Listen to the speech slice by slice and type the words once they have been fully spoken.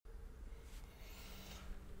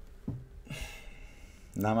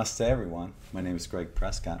Namaste, everyone. My name is Greg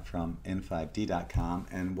Prescott from In5D.com,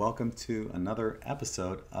 and welcome to another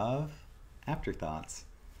episode of Afterthoughts.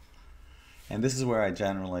 And this is where I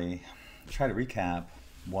generally try to recap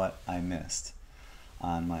what I missed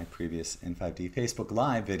on my previous In5D Facebook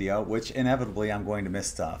Live video, which inevitably I'm going to miss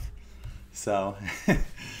stuff. So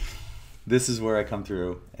this is where I come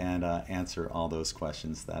through and answer all those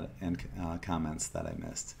questions and comments that I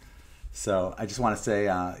missed. So I just want to say,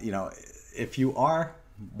 if you are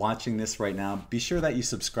watching this right now, be sure that you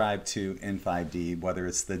subscribe to In5D, whether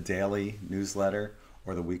it's the daily newsletter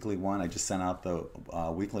or the weekly one. I just sent out the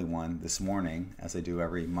weekly one this morning, as I do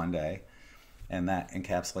every Monday, and that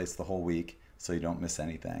encapsulates the whole week so you don't miss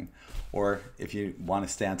anything. Or if you want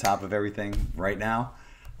to stay on top of everything right now,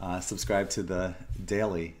 subscribe to the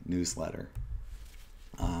daily newsletter,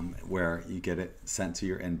 where you get it sent to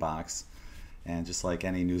your inbox. And just like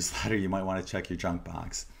any newsletter, you might want to check your junk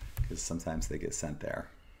box, because sometimes they get sent there.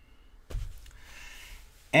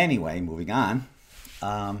 Anyway, moving on.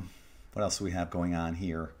 What else do we have going on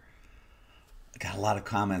here? I got a lot of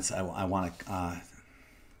comments I want to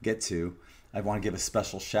get to. I want to give a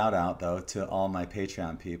special shout out, though, to all my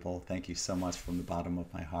Patreon people. Thank you so much from the bottom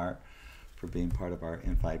of my heart for being part of our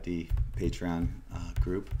In5D Patreon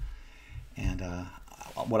group. And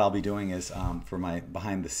what I'll be doing is, for my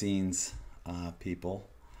behind the scenes people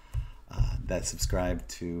that subscribe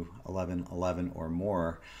to 1111 or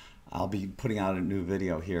more, I'll be putting out a new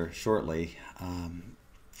video here shortly,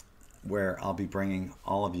 where I'll be bringing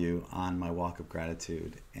all of you on my walk of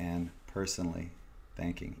gratitude and personally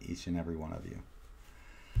thanking each and every one of you.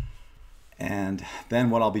 And then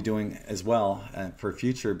what I'll be doing as well, for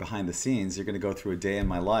future behind the scenes, you're going to go through a day in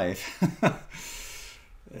my life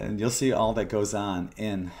and you'll see all that goes on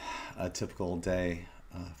in a typical day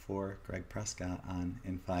for Greg Prescott on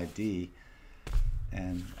In5D,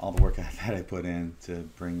 and all the work that I put in to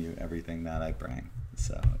bring you everything that I bring.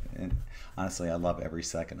 So, and honestly, I love every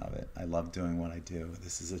second of it. I love doing what I do.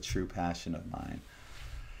 This is a true passion of mine.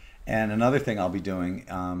 And another thing I'll be doing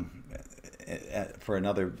for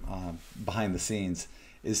another behind the scenes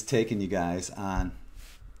is taking you guys on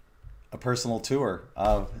a personal tour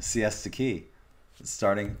of Siesta Key,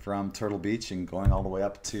 starting from Turtle Beach and going all the way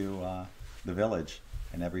up to the village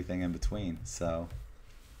and everything in between. So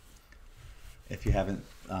if you haven't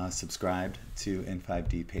subscribed to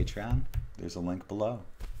In5D Patreon, there's a link below.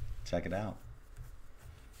 Check it out.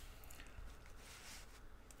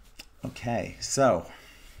 Okay, so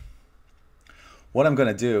what I'm going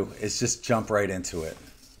to do is just jump right into it.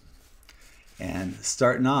 And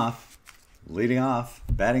starting off, leading off,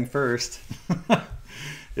 batting first,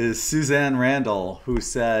 is Suzanne Randall, who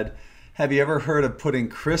said, "Have you ever heard of putting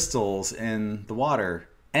crystals in the water?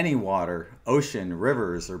 Any water, ocean,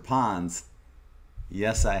 rivers, or ponds?"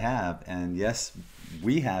 Yes, I have. And yes,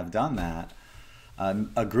 we have done that.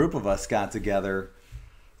 A group of us got together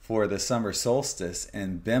for the summer solstice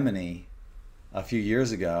in Bimini a few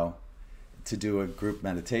years ago to do a group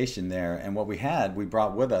meditation there. And what we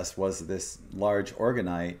brought with us was this large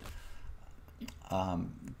organite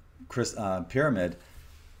pyramid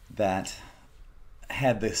that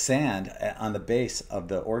had the sand on the base of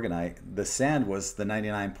the organite. The sand was the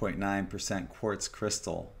 99.9% quartz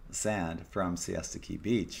crystal sand from Siesta Key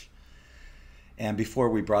Beach. And before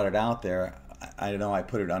we brought it out there, I know I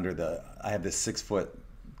put it under I have this 6-foot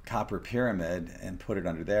copper pyramid and put it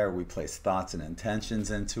under there. We placed thoughts and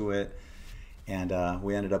intentions into it. And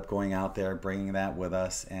we ended up going out there, bringing that with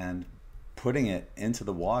us and putting it into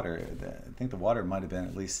the water. I think the water might have been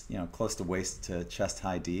at least, close to waist to chest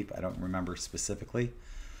high deep. I don't remember specifically,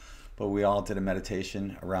 but we all did a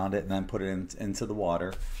meditation around it and then put it into the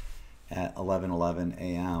water at 11:11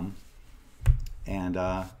 a.m. And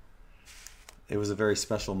it was a very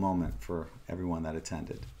special moment for everyone that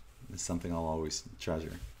attended. It's something I'll always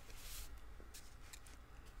treasure.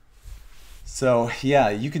 So yeah,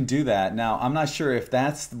 you can do that. Now, I'm not sure if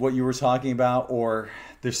that's what you were talking about or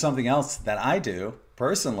there's something else that I do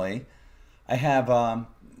personally. I have,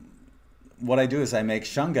 what I do is I make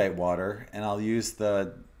shungite water, and I'll use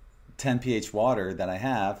the 10 pH water that I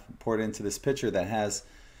have, pour it into this pitcher that has,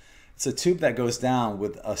 it's a tube that goes down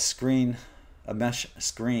with a mesh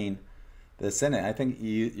screen that's in it. I think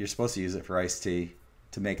you're supposed to use it for iced tea,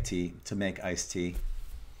 to make iced tea.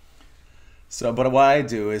 So, but what I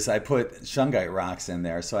do is I put shungite rocks in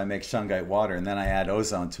there, so I make shungite water, and then I add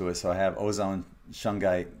ozone to it, so I have ozone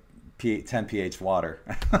shungite 10 pH water,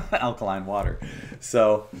 alkaline water.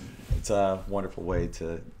 So it's a wonderful way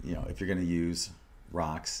to, if you're going to use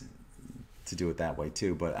rocks, to do it that way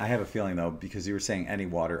too. But I have a feeling, though, because you were saying any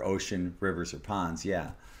water, ocean, rivers, or ponds, yeah,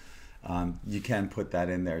 you can put that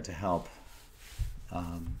in there to help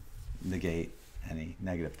negate any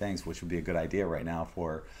negative things, which would be a good idea right now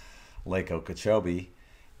for Lake Okeechobee,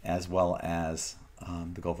 as well as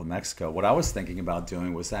the Gulf of Mexico. What I was thinking about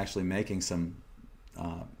doing was actually making some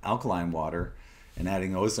alkaline water and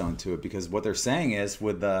adding ozone to it, because what they're saying is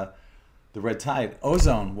with the red tide,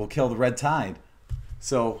 ozone will kill the red tide.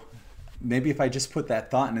 So maybe if I just put that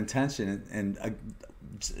thought and intention and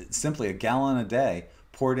simply a gallon a day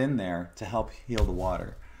poured in there to help heal the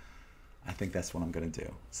water, I think that's what I'm going to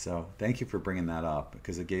do. So thank you for bringing that up,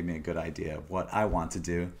 because it gave me a good idea of what I want to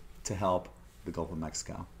do to help the Gulf of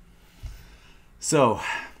Mexico. So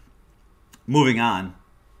moving on,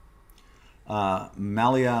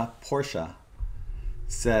 Malia Portia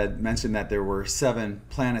mentioned that there were 7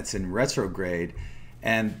 planets in retrograde,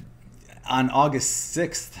 and on August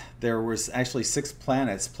 6th there was actually 6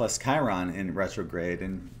 planets plus Chiron in retrograde,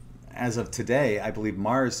 and as of today I believe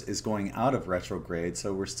Mars is going out of retrograde,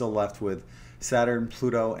 so we're still left with Saturn,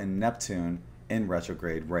 Pluto, and Neptune in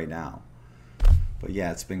retrograde right now. But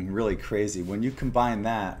yeah, it's been really crazy when you combine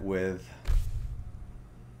that with,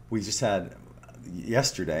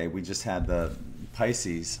 yesterday we just had the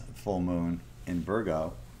Pisces full moon in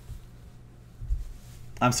Virgo.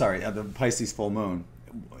 I'm sorry, the Pisces full moon,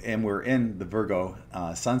 and we're in the Virgo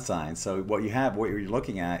sun sign. So what you're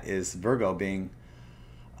looking at is Virgo being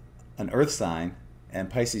an earth sign and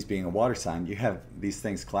Pisces being a water sign. You have these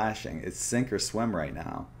things clashing. It's sink or swim right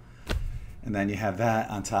now. And then you have that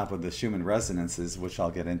on top of the Schumann resonances, which I'll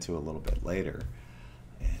get into a little bit later.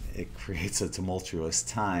 And it creates a tumultuous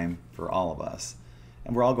time for all of us.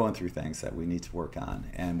 And we're all going through things that we need to work on.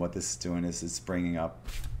 And what this is doing is it's bringing up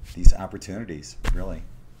these opportunities, really,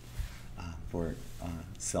 for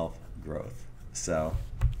self-growth. So,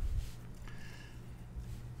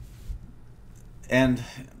 and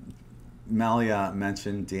Malia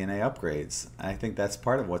mentioned DNA upgrades. I think that's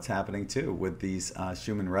part of what's happening too with these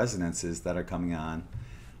Schumann resonances that are coming on.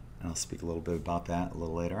 And I'll speak a little bit about that a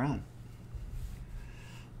little later on.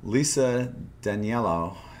 Lisa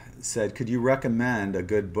Daniello said, could you recommend a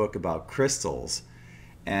good book about crystals?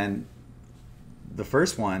 And the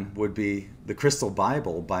first one would be The Crystal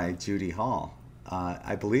Bible by Judy Hall.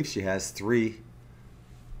 I believe she has 3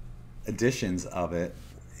 editions of it.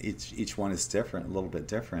 Each one is different, a little bit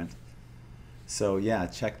different. So yeah,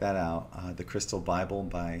 check that out. The Crystal Bible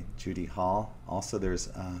by Judy Hall. Also there's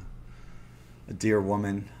a dear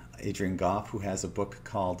woman, Adrienne Goff, who has a book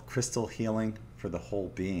called Crystal Healing for the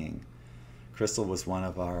Whole Being. Crystal was one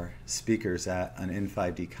of our speakers at an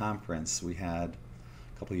In5D conference we had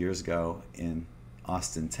a couple years ago in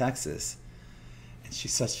Austin, Texas. And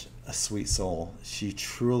she's such a sweet soul. She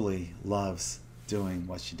truly loves doing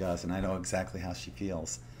what she does, and I know exactly how she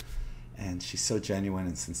feels. And she's so genuine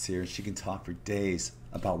and sincere. She can talk for days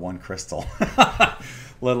about one crystal,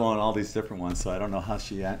 let alone all these different ones. So I don't know how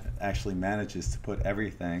she actually manages to put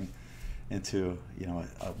everything into, you know,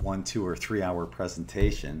 a 1, 2, or 3 hour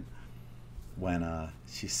presentation when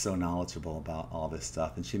she's so knowledgeable about all this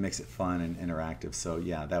stuff, and she makes it fun and interactive. So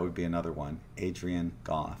yeah, that would be another one. Adrienne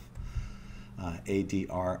Goff,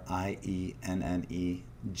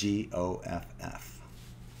 AdrienneGoff.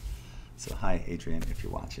 So hi, Adrienne, if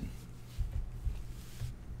you're watching.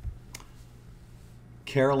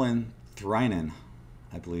 Carolyn Thrynen,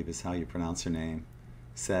 I believe is how you pronounce her name,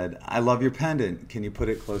 said, I love your pendant. Can you put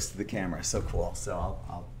it close to the camera? So cool. So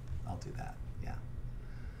I'll do that. Yeah.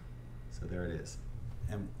 So there it is.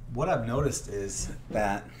 And what I've noticed is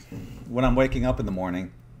that when I'm waking up in the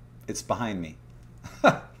morning, it's behind me.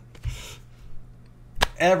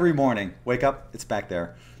 Every morning, wake up, it's back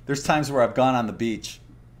there. There's times where I've gone on the beach,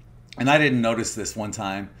 and I didn't notice this one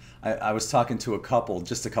time. I was talking to a couple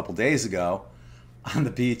just a couple days ago on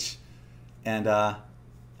the beach, and I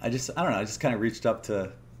just kind of reached up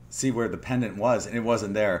to see where the pendant was, and it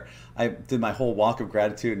wasn't there. I did my whole walk of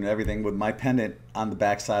gratitude and everything with my pendant on the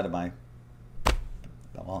backside of me.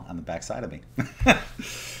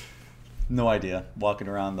 No idea, walking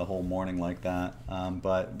around the whole morning like that.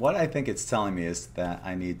 But what I think it's telling me is that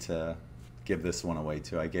I need to give this one away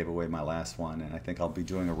too. I gave away my last one, and I think I'll be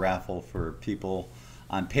doing a raffle for people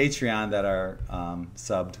on Patreon that are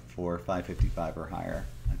subbed for $5.55 or higher.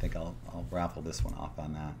 I think I'll raffle this one off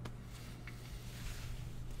on that.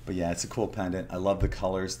 But yeah, it's a cool pendant. I love the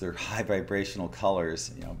colors. They're high vibrational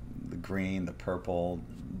colors. You know, the green, the purple,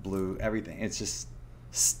 blue, everything. It's just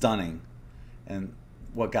stunning. And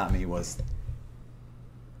what got me was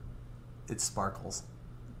it sparkles.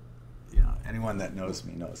 You know, anyone that knows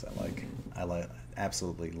me knows I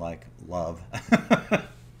absolutely like love.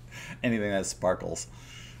 Anything that sparkles.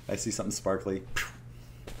 I see something sparkly,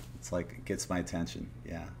 it's like it gets my attention.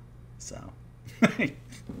 Yeah. So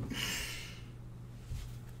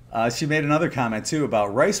She made another comment too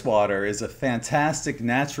about rice water is a fantastic,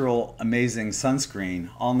 natural, amazing sunscreen,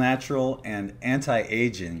 all natural and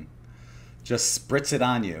anti-aging. Just spritz it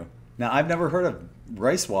on you. Now, I've never heard of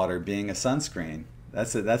rice water being a sunscreen.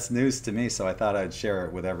 That's news to me, so I thought I'd share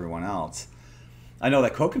it with everyone else. I know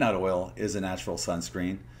that coconut oil is a natural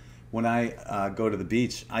sunscreen. When I go to the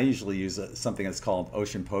beach, I usually use something that's called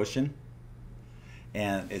Ocean Potion,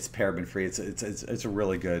 and it's paraben free. It's a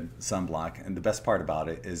really good sunblock, and the best part about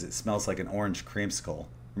it is it smells like an orange creamsicle.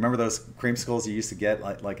 Remember those creamsicles you used to get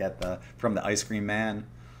like at from the ice cream man?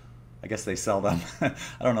 I guess they sell them. I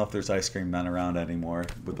don't know if there's ice cream men around anymore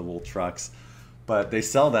with the little trucks, but they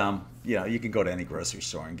sell them. You know, you can go to any grocery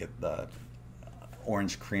store and get the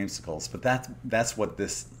orange creamsicles, but that's what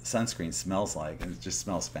this sunscreen smells like, and it just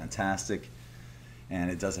smells fantastic, and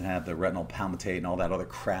it doesn't have the retinol palmitate and all that other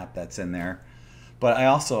crap that's in there. But I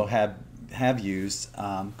also have used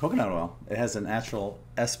coconut oil. It has a natural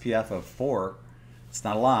SPF of 4. It's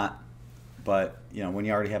not a lot, but you know, when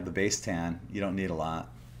you already have the base tan, you don't need a lot.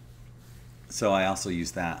 So I also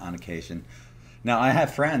use that on occasion. Now, I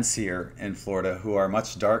have friends here in Florida who are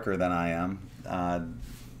much darker than I am.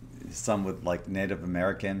 Some with like Native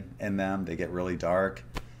American in them, they get really dark.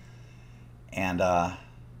 And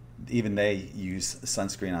even they use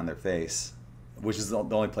sunscreen on their face, which is the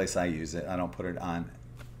only place I use it. I don't put it on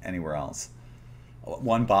anywhere else.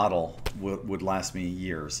 One bottle would last me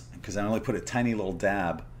years because I only put a tiny little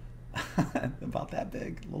dab, about that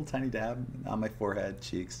big, little tiny dab on my forehead,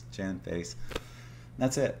 cheeks, chin, face.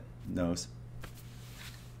 That's it, nose.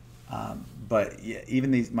 But yeah,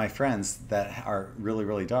 even my friends that are really,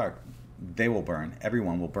 really dark, they will burn.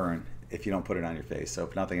 Everyone will burn if you don't put it on your face. So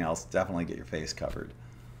if nothing else, definitely get your face covered.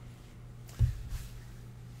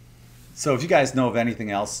 So if you guys know of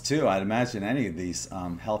anything else too, I'd imagine any of these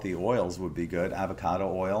healthy oils would be good.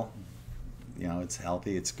 Avocado oil, you know, it's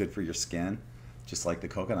healthy. It's good for your skin, just like the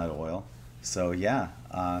coconut oil. So yeah,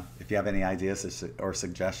 if you have any ideas or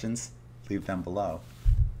suggestions, leave them below.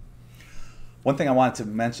 One thing I wanted to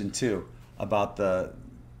mention too about the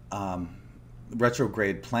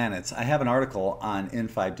retrograde planets. I have an article on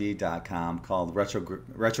In5D.com called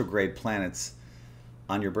Retrograde Planets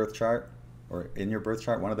on Your Birth Chart, or in your birth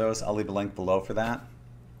chart, one of those. I'll leave a link below for that.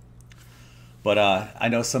 But I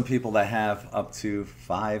know some people that have up to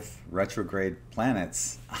 5 retrograde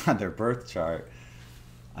planets on their birth chart.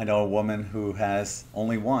 I know a woman who has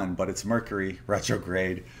only 1, but it's Mercury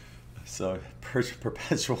retrograde. So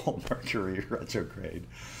perpetual Mercury retrograde.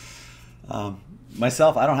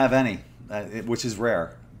 Myself, I don't have any, which is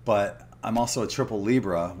rare. But I'm also a triple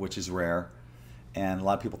Libra, which is rare. And a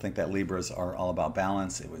lot of people think that Libras are all about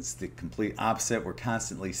balance. It was the complete opposite. We're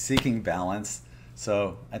constantly seeking balance.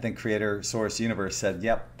 So I think Creator, Source, Universe said,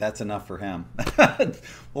 yep, that's enough for him.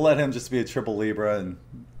 We'll let him just be a triple Libra and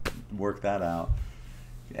work that out.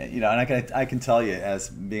 You know, and I can tell you, as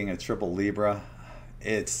being a triple Libra,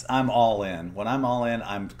 I'm all in. When I'm all in,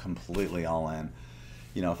 I'm completely all in.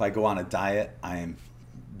 You know, if I go on a diet, I'm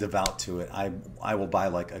devout to it. I will buy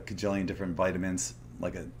like a cajillion different vitamins,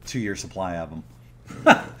 like a 2-year supply of them.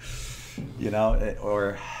 You know,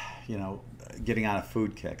 or you know, getting on a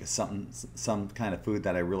food kick, some kind of food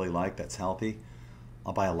that I really like that's healthy,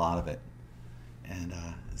 I'll buy a lot of it. And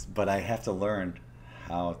but I have to learn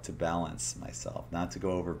how to balance myself, not to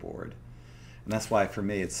go overboard. And that's why for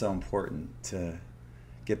me it's so important to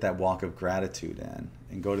get that walk of gratitude in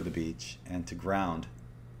and go to the beach and to ground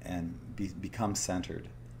and become centered,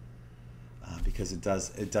 because it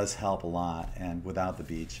does help a lot. And without the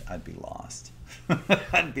beach, I'd be lost.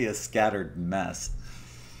 I'd be a scattered mess.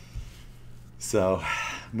 So,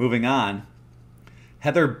 moving on,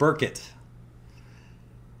 Heather Burkett.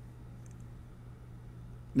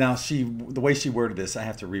 Now, the way she worded this, I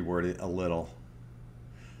have to reword it a little.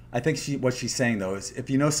 I think what she's saying, though, is if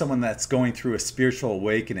you know someone that's going through a spiritual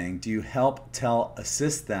awakening, do you help, tell,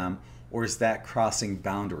 assist them, or is that crossing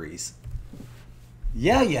boundaries?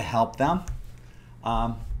 Yeah, you help them.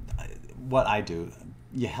 What I do,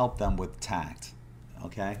 you help them with tact,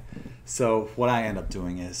 okay? So what I end up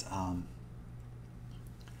doing is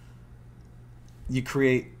you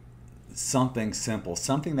create something simple,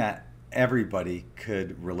 something that everybody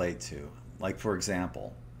could relate to. Like, for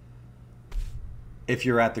example, if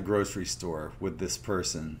you're at the grocery store with this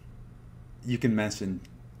person, you can mention,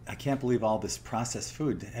 I can't believe all this processed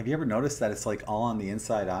food. Have you ever noticed that it's like all on the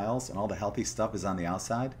inside aisles and all the healthy stuff is on the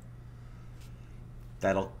outside?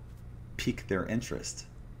 That'll pique their interest.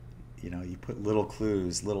 You know, you put little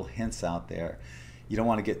clues, little hints out there. You don't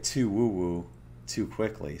want to get too woo-woo too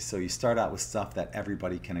quickly. So you start out with stuff that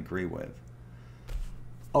everybody can agree with.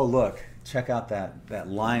 Oh, look, check out that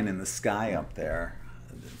line in the sky up there.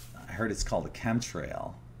 I heard it's called a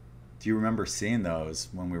chemtrail. Do you remember seeing those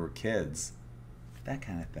when we were kids? That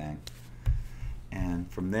kind of thing.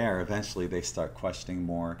 And from there, eventually they start questioning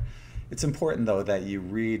more. It's important, though, that you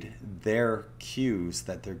read their cues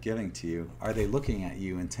that they're giving to you. Are they looking at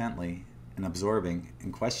you intently and absorbing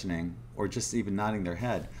and questioning, or just even nodding their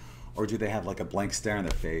head? Or do they have like a blank stare on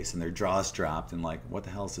their face and their jaws dropped and like, what the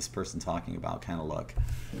hell is this person talking about kind of look?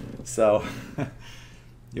 So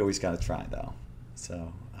you always got to try, though.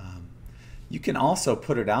 So you can also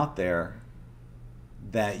put it out there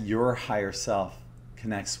that your higher self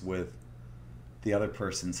connects with the other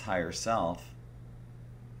person's higher self,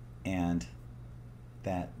 and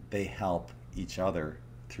that they help each other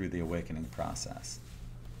through the awakening process.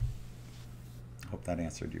 I hope that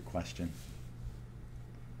answered your question.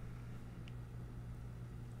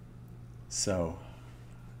 So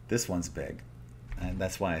this one's big, and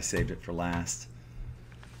that's why I saved it for last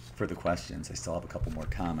for the questions. I still have a couple more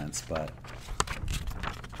comments, but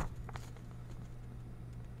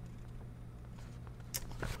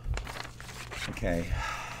okay.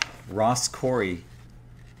 Ross Corey,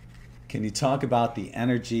 can you talk about the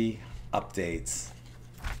energy updates?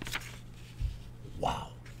 Wow.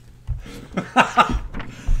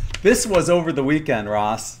 This was over the weekend,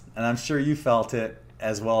 Ross, and I'm sure you felt it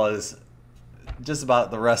as well as just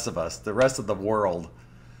about the rest of us. The rest of the world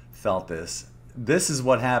felt this. This is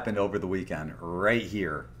what happened over the weekend right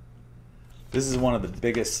here. This is one of the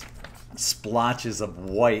biggest splotches of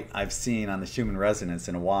white I've seen on the Schumann resonance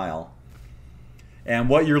in a while. And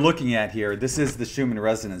what you're looking at here, this is the Schumann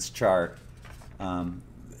resonance chart.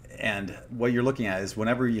 And what you're looking at is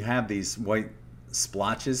whenever you have these white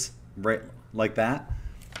splotches right like that,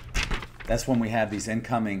 that's when we have these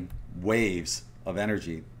incoming waves of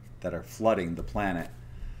energy that are flooding the planet.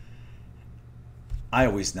 I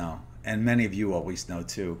always know, and many of you always know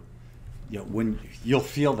too, when you'll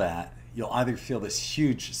feel that, you'll either feel this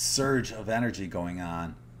huge surge of energy going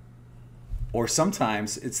on, or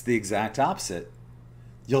sometimes it's the exact opposite.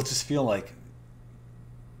 You'll just feel like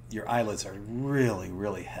your eyelids are really,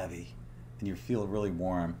 really heavy and you feel really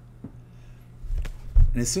warm.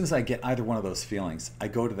 And as soon as I get either one of those feelings, I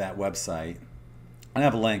go to that website. I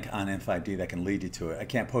have a link on In5D that can lead you to it. I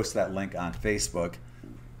can't post that link on Facebook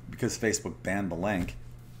because Facebook banned the link.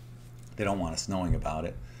 They don't want us knowing about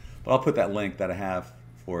it. But I'll put that link that I have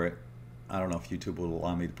for it. I don't know if YouTube will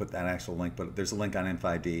allow me to put that actual link, but there's a link on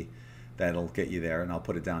In5D that'll get you there, and I'll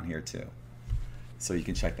put it down here too. So you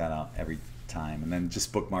can check that out every time, and then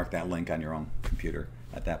just bookmark that link on your own computer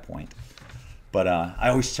at that point. But I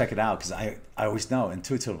always check it out because I always know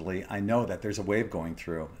intuitively, I know that there's a wave going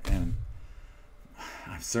through, and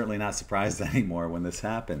I'm certainly not surprised anymore when this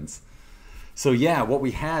happens. So yeah, what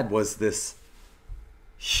we had was this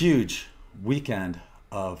huge weekend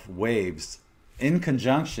of waves in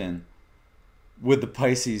conjunction with the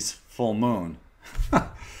Pisces full moon.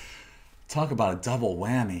 Talk about a double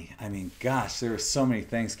whammy. I mean, gosh, there were so many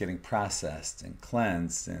things getting processed and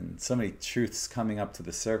cleansed and so many truths coming up to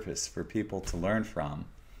the surface for people to learn from.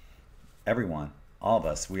 Everyone, all of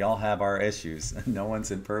us, we all have our issues. No one's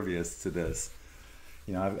impervious to this.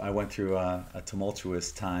 You know, I went through a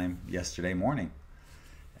tumultuous time yesterday morning,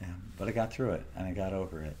 but I got through it and I got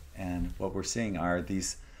over it. And what we're seeing are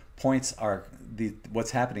these points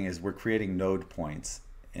what's happening is we're creating node points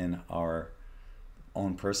in our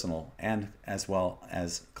own personal and as well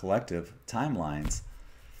as collective timelines.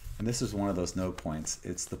 And this is one of those node points.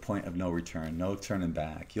 It's the point of no return, no turning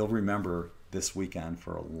back. You'll remember this weekend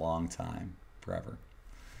for a long time, forever.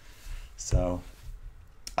 So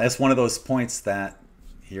that's one of those points that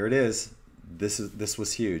here it is. This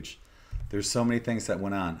was huge. There's so many things that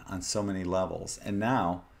went on so many levels. And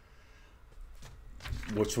now,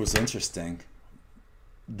 which was interesting,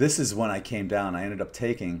 this is when I came down. I ended up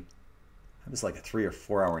taking, it was like a 3 or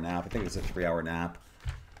 4 hour nap. I think it was a 3 hour nap.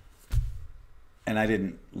 And I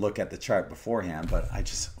didn't look at the chart beforehand, but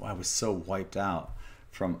I was so wiped out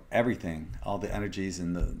from everything, all the energies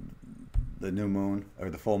and the new moon or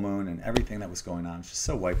the full moon and everything that was going on. I was just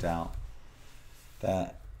so wiped out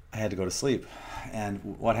that I had to go to sleep. And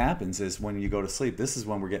what happens is when you go to sleep, this is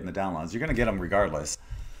when we're getting the downloads. You're going to get them regardless.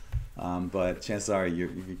 But chances are you're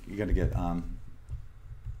going to get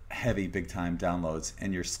heavy, big-time downloads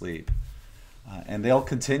in your sleep. And they'll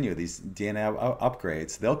continue, these DNA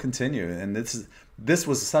upgrades. They'll continue. And this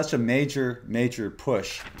was such a major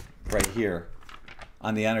push right here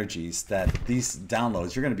on the energies that these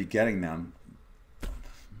downloads, you're going to be getting them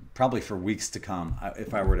probably for weeks to come,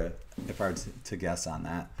 if I were to guess on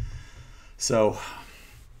that. So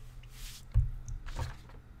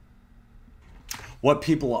what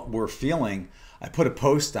people were feeling, I put a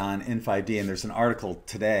post on In5D, and there's an article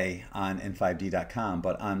today on In5D.com,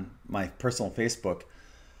 but on my personal Facebook,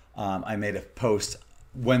 I made a post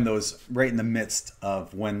when those, right in the midst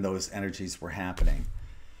of when those energies were happening.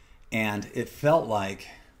 And it felt like,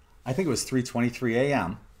 I think it was 3:23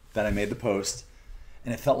 a.m. that I made the post,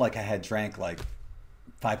 and it felt like I had drank like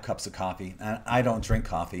 5 cups of coffee. And I don't drink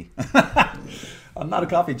coffee. I'm not a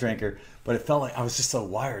coffee drinker, but it felt like I was just so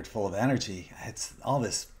wired, full of energy. I had all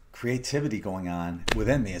this creativity going on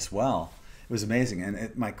within me as well. It was amazing.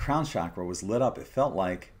 And my crown chakra was lit up. It felt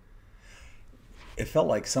like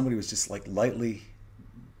somebody was just like lightly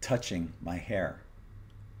touching my hair.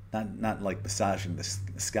 Not like massaging the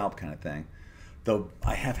scalp kind of thing. Though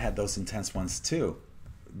I have had those intense ones too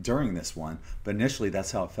during this one. But initially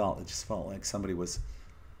that's how it felt. It just felt like somebody was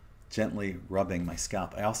gently rubbing my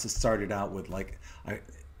scalp. I also started out with like,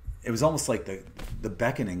 it was almost like the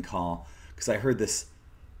beckoning call, because I heard this,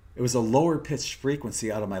 it was a lower pitched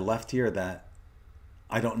frequency out of my left ear that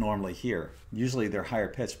I don't normally hear. Usually they're higher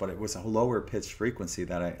pitched, but it was a lower pitched frequency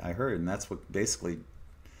that I heard, and that's what basically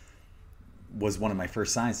was one of my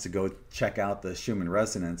first signs to go check out the Schumann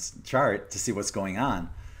resonance chart to see what's going on.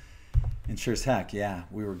 And sure as heck, yeah,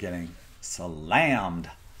 we were getting slammed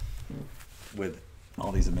with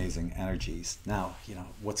all these amazing energies. Now, you know,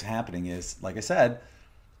 what's happening is, like I said,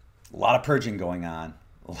 a lot of purging going on,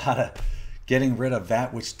 a lot of getting rid of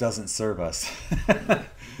that which doesn't serve us.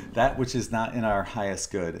 That which is not in our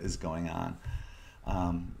highest good is going on.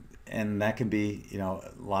 And that can be, you know,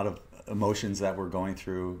 a lot of emotions that we're going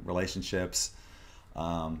through, relationships,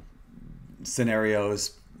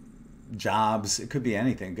 scenarios, jobs. It could be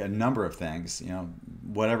anything, a number of things, you know,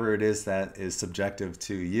 whatever it is that is subjective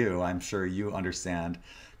to you. I'm sure you understand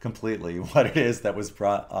completely what it is that was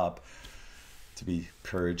brought up to be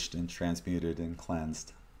purged and transmuted and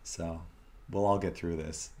cleansed. So we'll all get through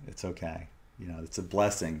this. It's okay. You know, it's a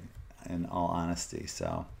blessing in all honesty.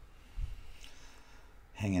 So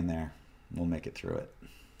hang in there. We'll make it through it.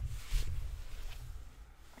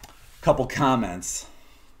 Couple comments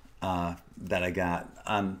that I got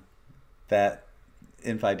on that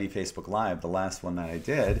In5D Facebook Live, the last one that I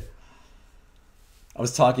did. I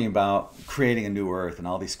was talking about creating a new earth and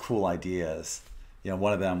all these cool ideas. You know,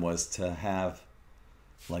 one of them was to have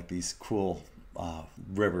like these cool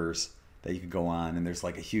rivers that you could go on, and there's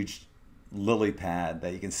like a huge lily pad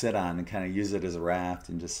that you can sit on and kind of use it as a raft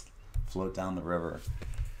and just float down the river.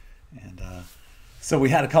 And so we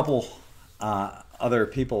had a couple other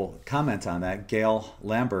people comment on that. Gail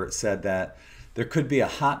Lambert said that there could be a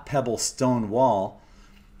hot pebble stone wall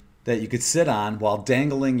that you could sit on while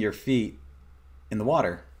dangling your feet in the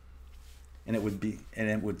water, and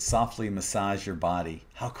it would softly massage your body.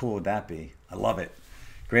 How cool would that be? I love it.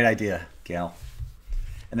 Great idea, Gail.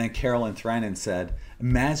 And then Carolyn Threnan said,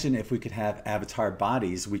 imagine if we could have avatar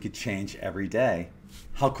bodies we could change every day.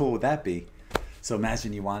 How cool would that be? So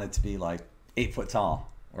imagine you wanted to be like 8 foot tall,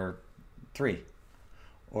 or 3,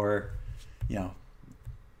 or, you know,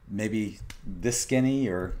 maybe this skinny,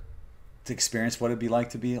 or to experience what it'd be like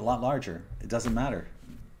to be a lot larger. It doesn't matter.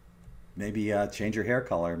 Maybe change your hair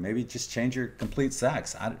color. Maybe just change your complete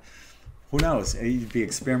sex. Who knows? You'd be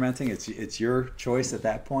experimenting. It's your choice at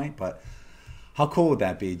that point. But how cool would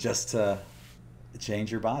that be, just to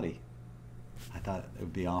change your body? I thought it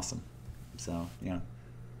would be awesome. So, you know,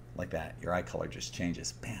 like that, your eye color just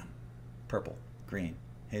changes. Bam. Purple, green,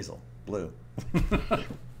 hazel, blue.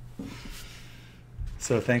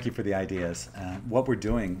 So thank you for the ideas. What we're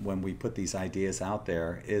doing when we put these ideas out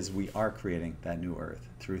there is we are creating that new earth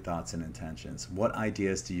through thoughts and intentions. What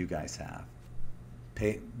ideas do you guys have?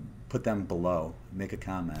 Put them below. Make a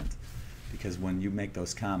comment. Because when you make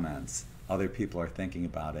those comments, other people are thinking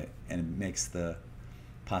about it, and it makes the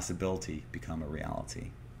possibility become a reality.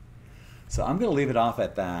 So I'm going to leave it off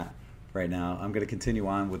at that right now. I'm going to continue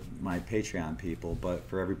on with my Patreon people, but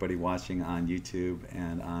for everybody watching on YouTube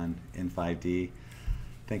and on In5D,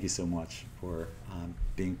 thank you so much for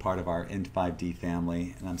being part of our In5D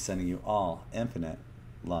family, and I'm sending you all infinite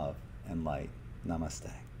love and light. Namaste.